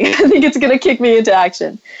morning. I think it's going to kick me into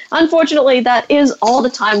action. Unfortunately, that is all the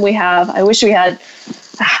time we have. I wish we had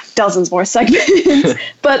dozens more segments.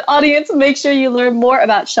 But audience, make sure you learn more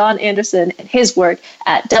about Sean Anderson and his work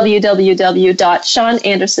at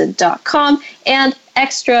www.seananderson.com and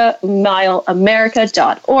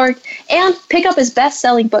extramileamerica.org, and pick up his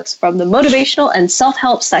best-selling books from the motivational and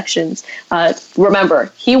self-help sections. Remember,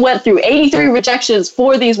 he went through 83 rejections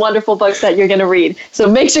for these wonderful books that you're going to read. So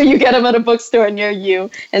make sure you get them at a bookstore near you,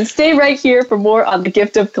 and stay right here for more on The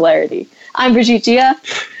Gift of Clarity. I'm Brigitte Gia.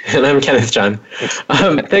 And I'm Kenneth John.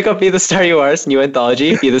 Pick up Be the Star You Are's new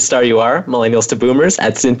anthology, Be the Star You Are, Millennials to Boomers,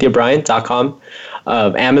 at CynthiaBryant.com,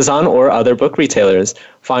 Amazon, or other book retailers.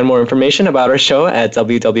 Find more information about our show at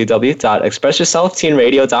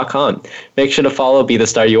www.expressyourselfteenradio.com. Make sure to follow Be the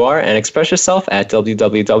Star You Are and Express Yourself at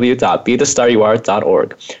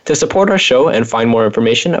www.bethestaryouare.org to support our show and find more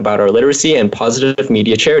information about our literacy and positive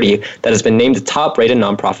media charity that has been named the top-rated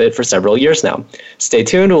nonprofit for several years now. Stay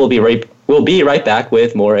tuned. We'll be right back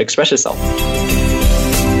with more Express Yourself.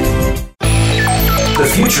 The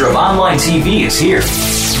future of online TV is here.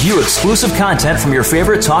 View exclusive content from your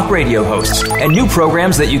favorite talk radio hosts and new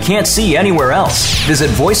programs that you can't see anywhere else. Visit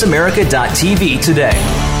voiceamerica.tv today.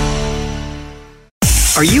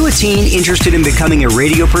 Are you a teen interested in becoming a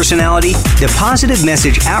radio personality? The Positive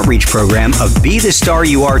Message Outreach Program of Be the Star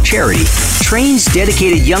You Are charity trains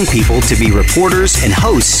dedicated young people to be reporters and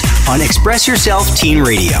hosts on Express Yourself Teen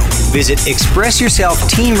Radio. Visit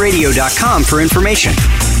expressyourselfteenradio.com for information.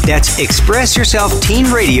 That's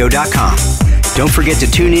expressyourselfteenradio.com. Don't forget to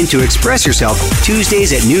tune in to Express Yourself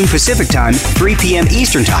Tuesdays at noon Pacific Time, 3 p.m.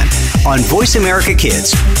 Eastern Time on Voice America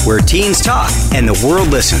Kids, where teens talk and the world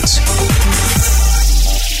listens.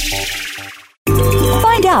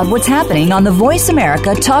 Find out what's happening on the Voice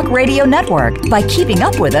America Talk Radio Network by keeping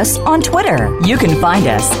up with us on Twitter. You can find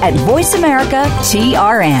us at Voice America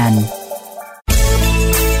TRN.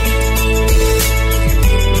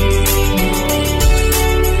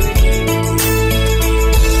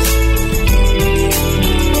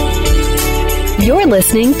 You're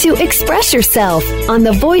listening to Express Yourself on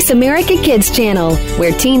the Voice America Kids channel,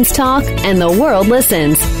 where teens talk and the world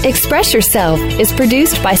listens. Express Yourself is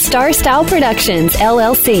produced by Star Style Productions,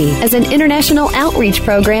 LLC, as an international outreach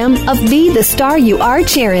program of Be the Star You Are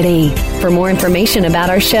charity. For more information about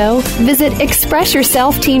our show, visit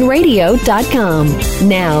expressyourselfteenradio.com.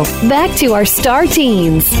 Now, back to our star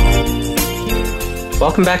teens.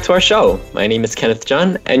 Welcome back to our show. My name is Kenneth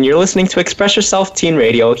John, and you're listening to Express Yourself Teen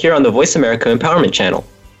Radio here on the Voice America Empowerment Channel.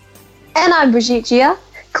 And I'm Brigitte Gia.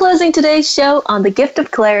 Closing today's show on The Gift of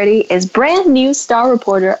Clarity is brand new star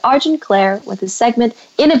reporter Arjun Clare with his segment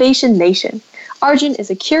Innovation Nation. Arjun is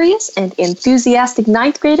a curious and enthusiastic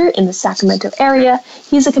ninth grader in the Sacramento area.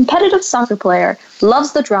 He's a competitive soccer player,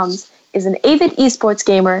 loves the drums, is an avid esports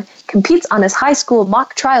gamer, competes on his high school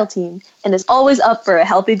mock trial team, and is always up for a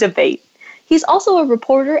healthy debate. He's also a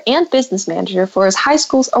reporter and business manager for his high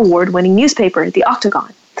school's award-winning newspaper, The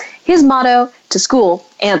Octagon. His motto to school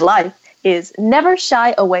and life is never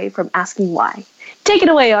shy away from asking why. Take it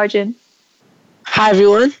away, Arjun. Hi,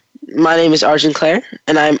 everyone. My name is Arjun Clare,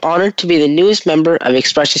 and I'm honored to be the newest member of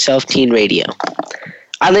Express Yourself Teen Radio.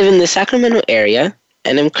 I live in the Sacramento area,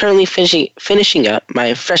 and I'm currently finishing up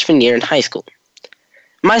my freshman year in high school.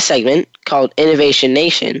 My segment, called Innovation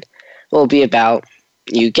Nation, will be about,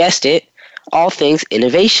 you guessed it, all things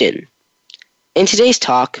innovation. In today's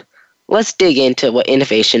talk, let's dig into what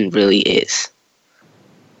innovation really is.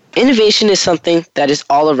 Innovation is something that is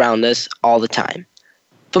all around us all the time.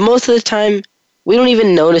 But most of the time, we don't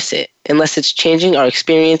even notice it unless it's changing our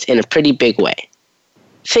experience in a pretty big way.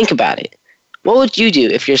 Think about it. What would you do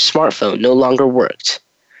if your smartphone no longer worked?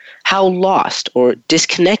 How lost or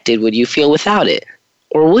disconnected would you feel without it?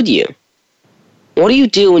 Or would you? What do you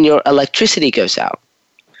do when your electricity goes out?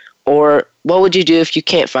 Or what would you do if you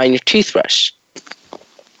can't find your toothbrush?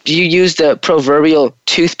 Do you use the proverbial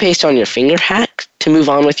toothpaste on your finger hack to move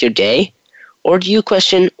on with your day? Or do you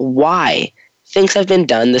question why things have been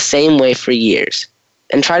done the same way for years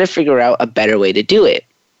and try to figure out a better way to do it?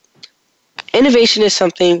 Innovation is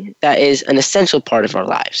something that is an essential part of our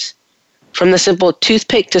lives. From the simple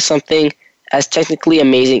toothpick to something as technically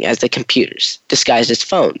amazing as the computers, disguised as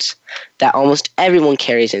phones, that almost everyone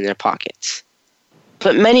carries in their pockets.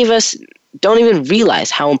 But many of us don't even realize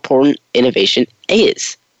how important innovation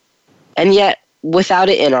is. And yet, without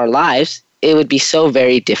it in our lives, it would be so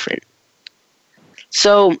very different.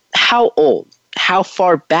 So, how old, how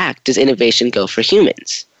far back does innovation go for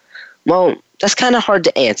humans? Well, that's kind of hard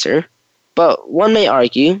to answer, but one may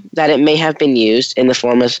argue that it may have been used in the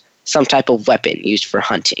form of some type of weapon used for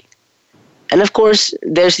hunting. And of course,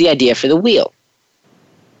 there's the idea for the wheel.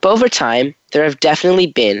 But over time, there have definitely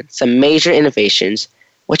been some major innovations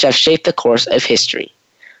which have shaped the course of history,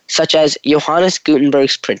 such as Johannes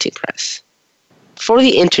Gutenberg's printing press. Before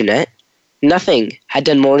the internet, nothing had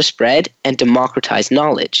done more to spread and democratize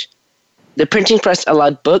knowledge. The printing press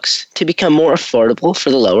allowed books to become more affordable for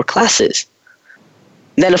the lower classes.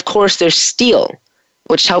 Then, of course, there's steel,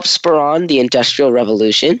 which helped spur on the Industrial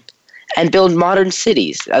Revolution and build modern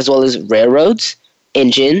cities, as well as railroads,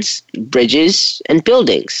 engines, bridges, and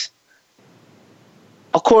buildings.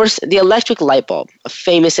 Of course, the electric light bulb, a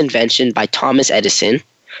famous invention by Thomas Edison,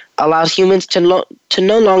 allowed humans to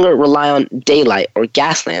no longer rely on daylight or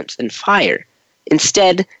gas lamps and fire.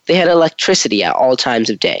 Instead, they had electricity at all times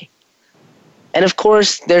of day. And of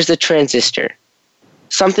course, there's the transistor,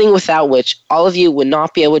 something without which all of you would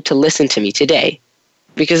not be able to listen to me today,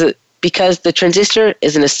 because the transistor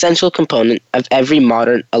is an essential component of every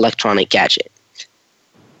modern electronic gadget.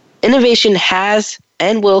 Innovation has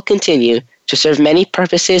and will continue to serve many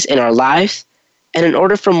purposes in our lives, and in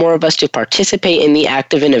order for more of us to participate in the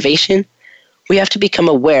act of innovation, we have to become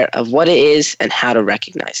aware of what it is and how to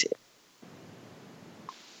recognize it.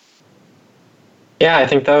 Yeah, I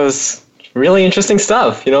think that was really interesting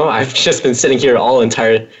stuff. I've just been sitting here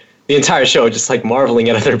the entire show, just like marveling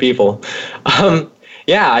at other people.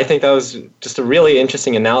 Yeah, I think that was just a really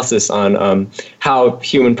interesting analysis on how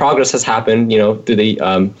human progress has happened, through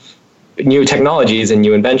the new technologies and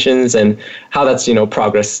new inventions, and how that's,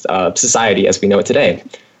 progressed society as we know it today.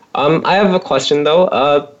 I have a question, though.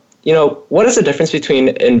 What is the difference between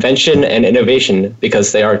invention and innovation?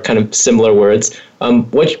 Because they are kind of similar words.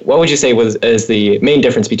 What would you say is the main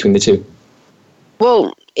difference between the two?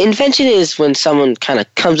 Well, invention is when someone kind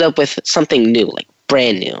of comes up with something new, like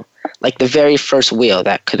brand new, like the very first wheel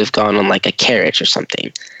that could have gone on like a carriage or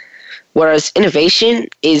something. Whereas innovation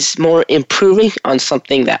is more improving on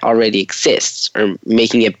something that already exists or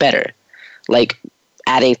making it better, like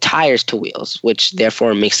adding tires to wheels, which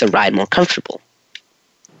therefore makes the ride more comfortable.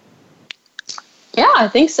 Yeah, I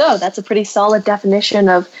think so. That's a pretty solid definition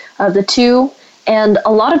of the two. And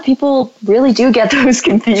a lot of people really do get those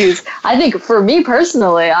confused. I think for me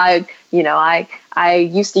personally, I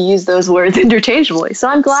used to use those words interchangeably. So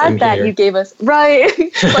I'm glad that you gave us, right.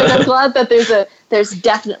 I'm glad that there's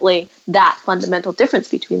definitely that fundamental difference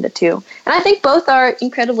between the two. And I think both are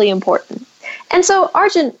incredibly important. And so,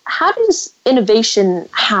 Arjun, how does innovation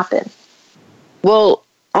happen? Well,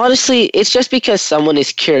 honestly, it's just because someone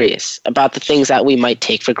is curious about the things that we might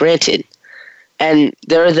take for granted. And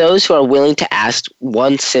there are those who are willing to ask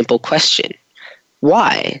one simple question.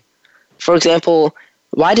 Why? For example,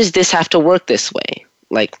 why does this have to work this way?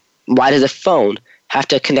 Like, why does a phone have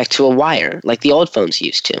to connect to a wire like the old phones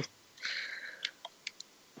used to?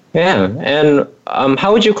 Yeah, and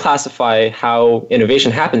how would you classify how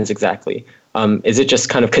innovation happens exactly? Is it just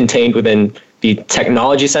kind of contained within the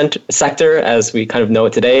technology sector as we kind of know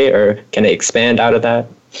it today, or can it expand out of that?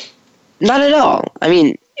 Not at all. I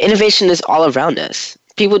mean, innovation is all around us.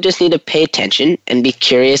 People just need to pay attention and be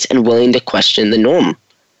curious and willing to question the norm.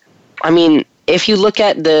 I mean, if you look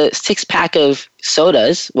at the 6-pack of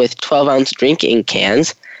sodas with 12-ounce drinking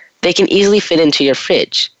cans, they can easily fit into your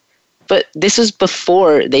fridge. But this was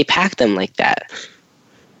before they packed them like that.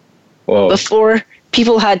 Whoa. Before,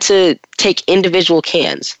 people had to take individual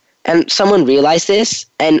cans, and someone realized this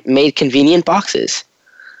and made convenient boxes.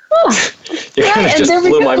 Oh, you kind of just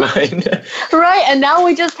blew my mind. Right, and now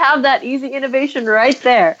we just have that easy innovation right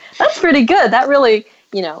there. That's pretty good. That really,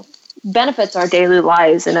 benefits our daily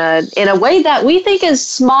lives in a way that we think is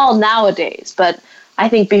small nowadays. But I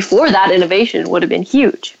think before that, innovation would have been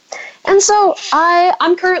huge. And so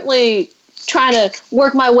I'm currently trying to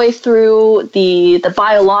work my way through the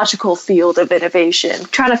biological field of innovation,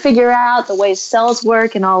 trying to figure out the way cells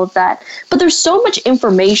work and all of that. But there's so much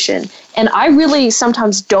information, and I really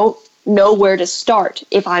sometimes don't know where to start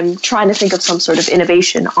if I'm trying to think of some sort of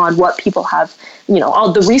innovation on what people have,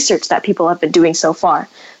 all the research that people have been doing so far.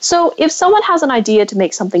 So if someone has an idea to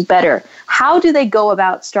make something better, how do they go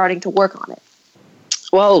about starting to work on it?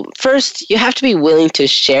 Well, first, you have to be willing to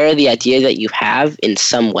share the idea that you have in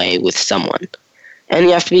some way with someone. And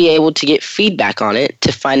you have to be able to get feedback on it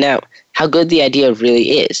to find out how good the idea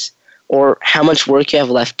really is, or how much work you have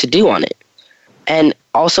left to do on it. And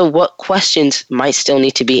also what questions might still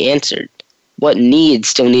need to be answered, what needs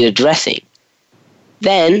still need addressing.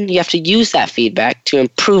 Then you have to use that feedback to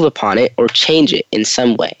improve upon it or change it in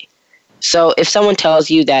some way. So if someone tells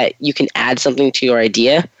you that you can add something to your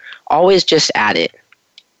idea, always just add it.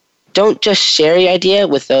 Don't just share your idea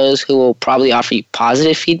with those who will probably offer you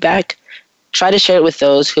positive feedback, try to share it with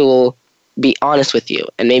those who will be honest with you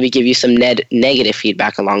and maybe give you some negative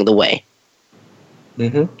feedback along the way.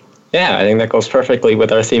 Mm-hmm. Yeah, I think that goes perfectly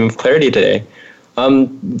with our theme of clarity today.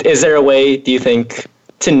 Is there a way, do you think,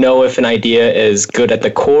 to know if an idea is good at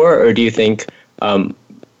the core, or do you think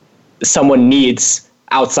someone needs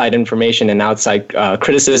outside information and outside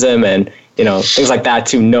criticism and things like that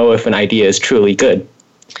to know if an idea is truly good?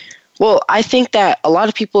 Well, I think that a lot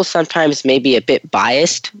of people sometimes may be a bit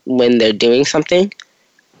biased when they're doing something.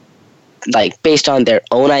 Like, based on their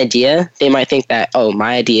own idea, they might think that, oh,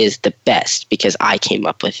 my idea is the best because I came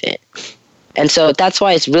up with it. And so that's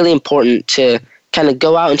why it's really important to kind of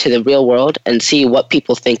go out into the real world and see what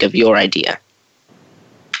people think of your idea.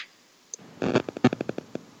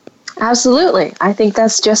 Absolutely. I think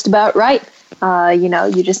that's just about right.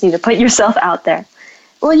 You just need to put yourself out there.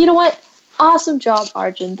 Well, you know what? Awesome job,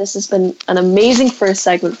 Arjun. This has been an amazing first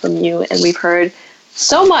segment from you, and we've heard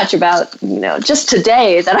so much about, just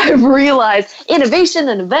today that I've realized innovation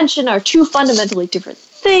and invention are two fundamentally different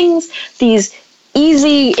things. These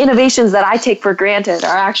easy innovations that I take for granted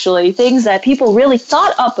are actually things that people really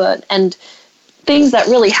thought up and things that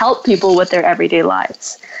really help people with their everyday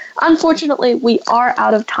lives. Unfortunately, we are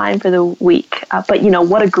out of time for the week, but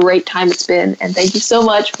what a great time it's been, and thank you so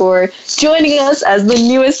much for joining us as the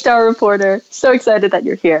newest Star Reporter. So excited that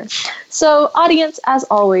you're here. So, audience, as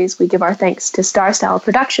always, we give our thanks to Star Style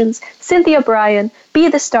Productions, Cynthia Bryan, Be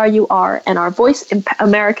the Star You Are, and our Voice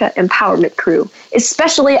America Empowerment crew,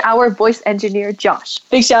 especially our voice engineer, Josh.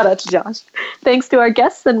 Big shout out to Josh. Thanks to our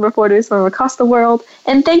guests and reporters from across the world,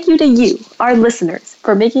 and thank you to you, our listeners,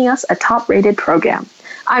 for making us a top-rated program.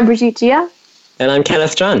 I'm Brigitte Gia. And I'm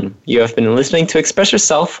Kenneth John. You have been listening to Express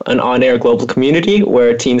Yourself, an on-air global community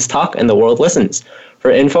where teens talk and the world listens.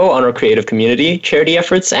 For info on our creative community, charity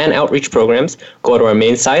efforts, and outreach programs, go to our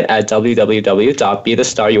main site at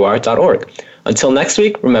www.bethestaryouare.org. Until next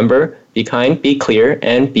week, remember, be kind, be clear,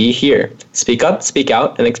 and be here. Speak up, speak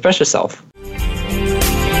out, and express yourself.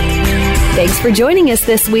 Thanks for joining us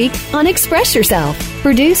this week on Express Yourself,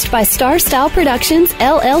 produced by Star Style Productions,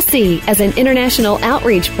 LLC, as an international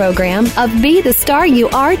outreach program of Be the Star You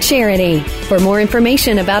Are charity. For more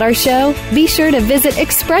information about our show, be sure to visit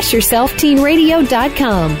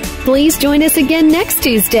ExpressYourselfTeenRadio.com. Please join us again next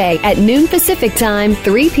Tuesday at noon Pacific Time,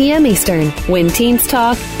 3 p.m. Eastern, when teens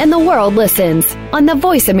talk and the world listens, on the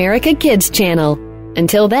Voice America Kids channel.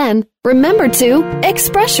 Until then, remember to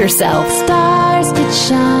express yourself. Stars could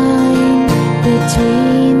shine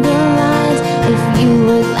between the lines if you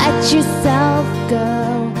would let yourself